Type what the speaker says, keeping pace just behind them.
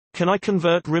Can I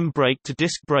convert rim brake to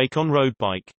disc brake on road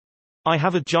bike? I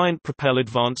have a Giant Propel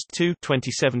Advanced 2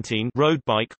 2017 road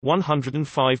bike,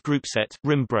 105 group set,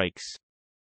 rim brakes.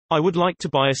 I would like to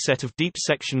buy a set of deep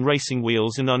section racing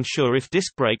wheels and unsure if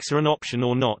disc brakes are an option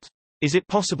or not. Is it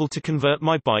possible to convert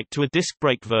my bike to a disc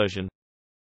brake version?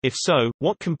 If so,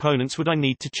 what components would I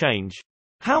need to change?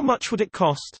 How much would it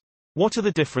cost? What are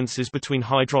the differences between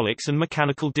hydraulics and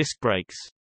mechanical disc brakes?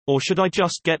 Or should I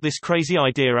just get this crazy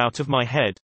idea out of my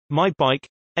head? My bike.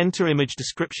 Enter image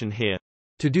description here.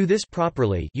 To do this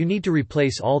properly, you need to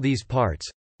replace all these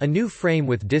parts: a new frame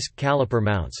with disc caliper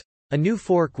mounts, a new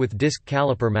fork with disc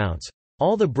caliper mounts,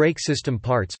 all the brake system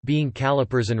parts, being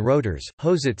calipers and rotors,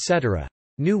 hose etc.,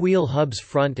 new wheel hubs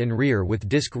front and rear with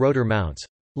disc rotor mounts,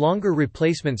 longer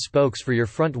replacement spokes for your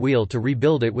front wheel to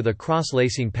rebuild it with a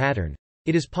cross-lacing pattern.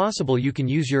 It is possible you can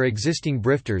use your existing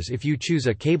drifters if you choose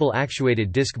a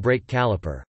cable-actuated disc brake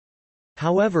caliper.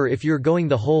 However, if you're going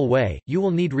the whole way, you will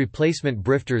need replacement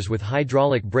drifters with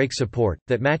hydraulic brake support,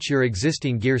 that match your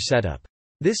existing gear setup.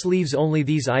 This leaves only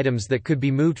these items that could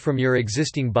be moved from your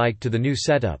existing bike to the new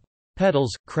setup: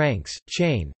 pedals, cranks,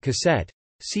 chain, cassette,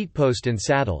 seat post and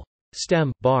saddle,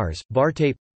 stem, bars, bar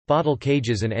tape, bottle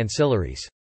cages and ancillaries.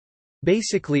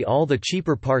 Basically all the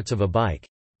cheaper parts of a bike.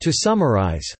 To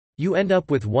summarize, you end up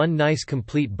with one nice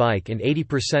complete bike and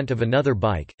 80% of another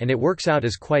bike, and it works out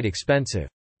as quite expensive.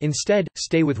 Instead,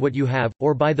 stay with what you have,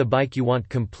 or buy the bike you want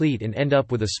complete and end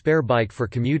up with a spare bike for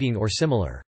commuting or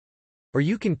similar. Or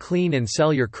you can clean and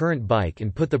sell your current bike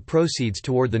and put the proceeds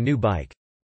toward the new bike.